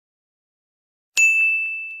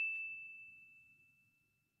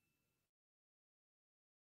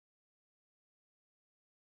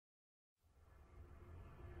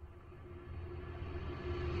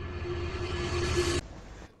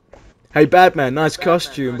Hey Batman, nice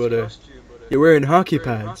costume, but you're wearing hockey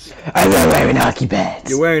pads. I'm not wearing hockey pads.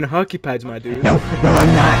 You're wearing hockey pads, my dude. No, I'm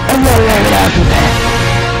not. I'm not wearing hockey pads.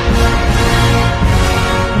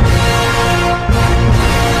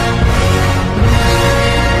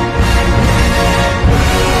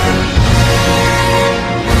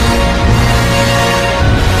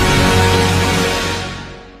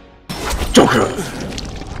 Joker!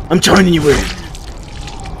 I'm turning you in.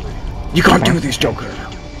 You can't do this, Joker.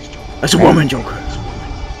 That's a woman, Joker.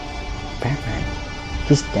 Batman.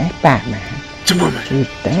 She's dead, Batman. It's a woman. She was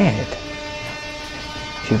dead.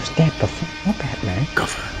 She was dead before, Batman.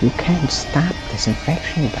 Gotham. You can't stop this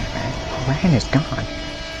infection, Batman. Ryan is gone.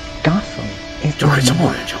 Gotham is Joker, it's a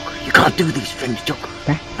woman, Joker. You can't do these things, Joker.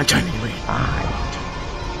 I'm turning you in. I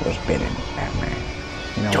was bitten, Batman.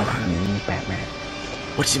 You know Joker. what I mean, Batman?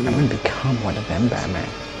 What's it I'm mean? gonna become one of them, Batman.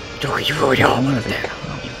 Joker, you've already are I'm one gonna of them.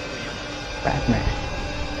 become Batman.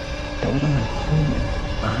 Those aren't human.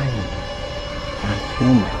 I'm not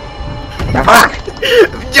human.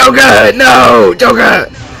 Joker! No! Joker!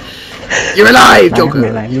 You're alive, Joker!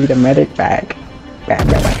 Batman, I need a medic bag.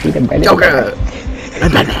 Batman, I need a medic Joker!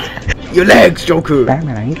 bag. Batman! Your legs, Joker!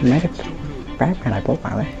 Batman, I need a medic bag. Batman, I broke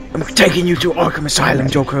my leg. I'm taking you to Arkham Asylum,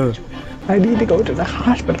 Joker! I need to go to the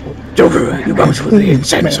hospital. Joker, you're going to the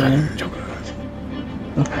insane asylum, Joker.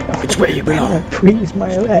 It's where you belong. Please,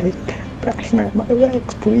 my leg. Batman, my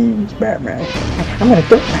legs, please, Batman. I'm gonna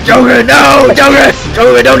do it. Joker, no! Joker!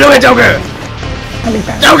 Joker, don't do it, Joker!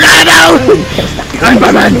 Joker, no! I'm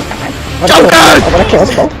Batman! Joker! I wanna kill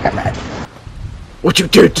us both, Batman. What you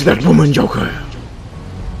did to that woman, Joker,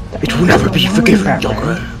 it will never be forgiven,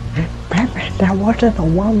 Joker. Batman, that wasn't a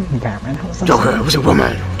woman, Batman. That was a Joker, it was a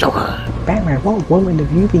woman, Joker. Batman, what woman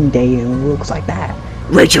have you been dating who looks like that?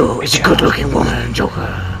 Rachel is a good-looking woman,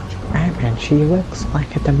 Joker. Batman, she looks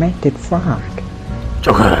like a demented frog.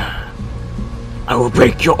 Joker, I will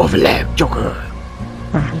break your other leg, Joker.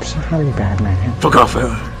 I'm sorry, Batman. For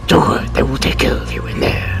Gotham, Joker, they will take care of you in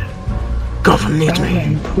there. Gotham needs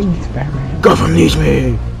Batman, me. please, Batman. Gotham needs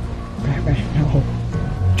me. Batman, no.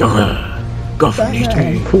 Joker, Gotham needs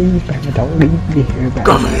Batman, me. please, Batman, don't leave me here, Batman.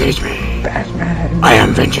 Gotham needs me. Batman. I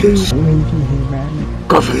am vengeance. Don't leave me here, Batman.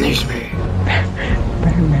 Gotham needs me.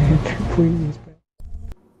 Batman, please.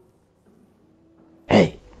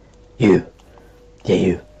 Hey, you. Yeah,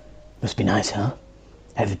 you. Must be nice, huh?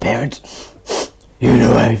 Have a parent? You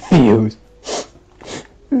know how it feels.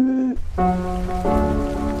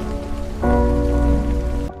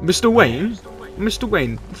 Mr. Wayne? Mr.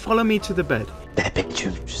 Wayne, follow me to the bed. That picture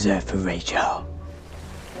is reserved for Rachel.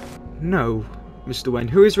 No, Mr. Wayne.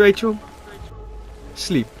 Who is Rachel?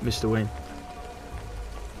 Sleep, Mr. Wayne.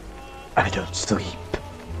 I don't sleep.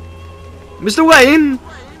 Mr. Wayne!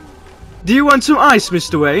 Do you want some ice,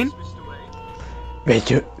 Mr. Wayne?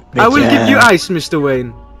 Rachel. I will give you ice, Mr.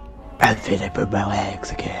 Wayne. I'll fit up with my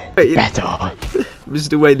legs again. Wait, That's all.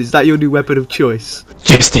 Mr. Wayne, is that your new weapon of choice?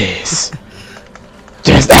 Justice.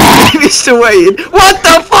 Mr. Wayne, what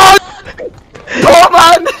the fuck? Poor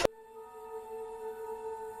man!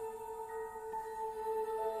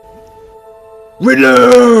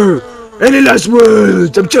 Riddler! Any last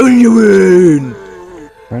words? I'm turning you in!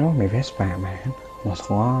 Riddle me this, Batman. Was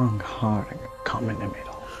long, hard, and come in the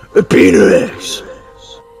middle. A penis!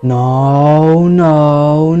 No,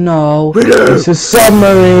 no, no. Riddler! It's a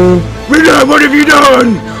submarine. Riddler, what have you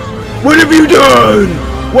done? What have you done?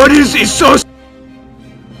 What is this so...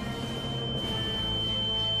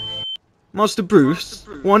 Master Bruce,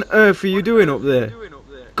 what on earth are you doing up there?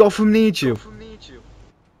 Gotham needs you.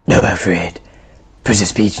 No, Alfred.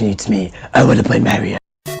 Princess Peach needs me. I want to play Mario.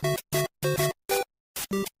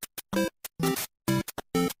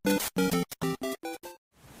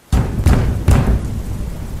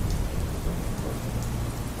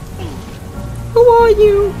 Who are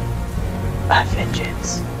you? My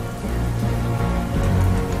vengeance.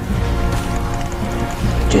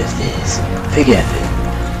 Justice. Forgive it.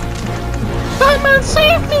 Batman,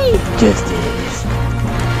 save me! Justice.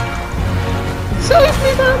 Save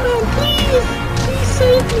me, Batman, please! Please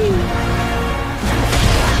save me!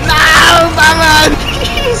 No, Batman!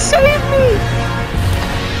 Please save me!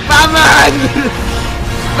 Batman!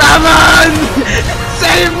 Batman!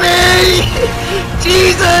 Save me!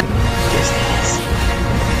 Jesus! Justice.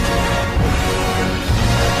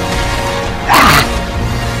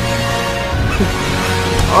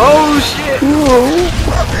 Oh shit!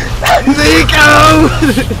 Nico!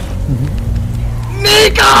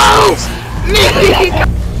 Nico! Nico!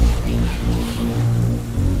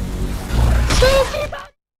 Save me, Batman!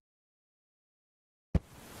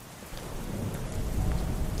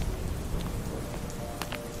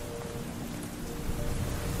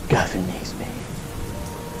 Gavin needs me.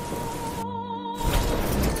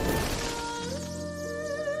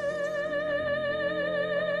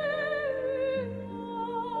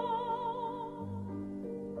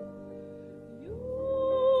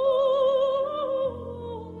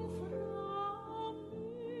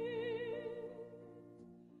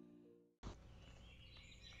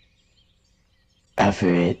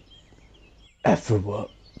 After what?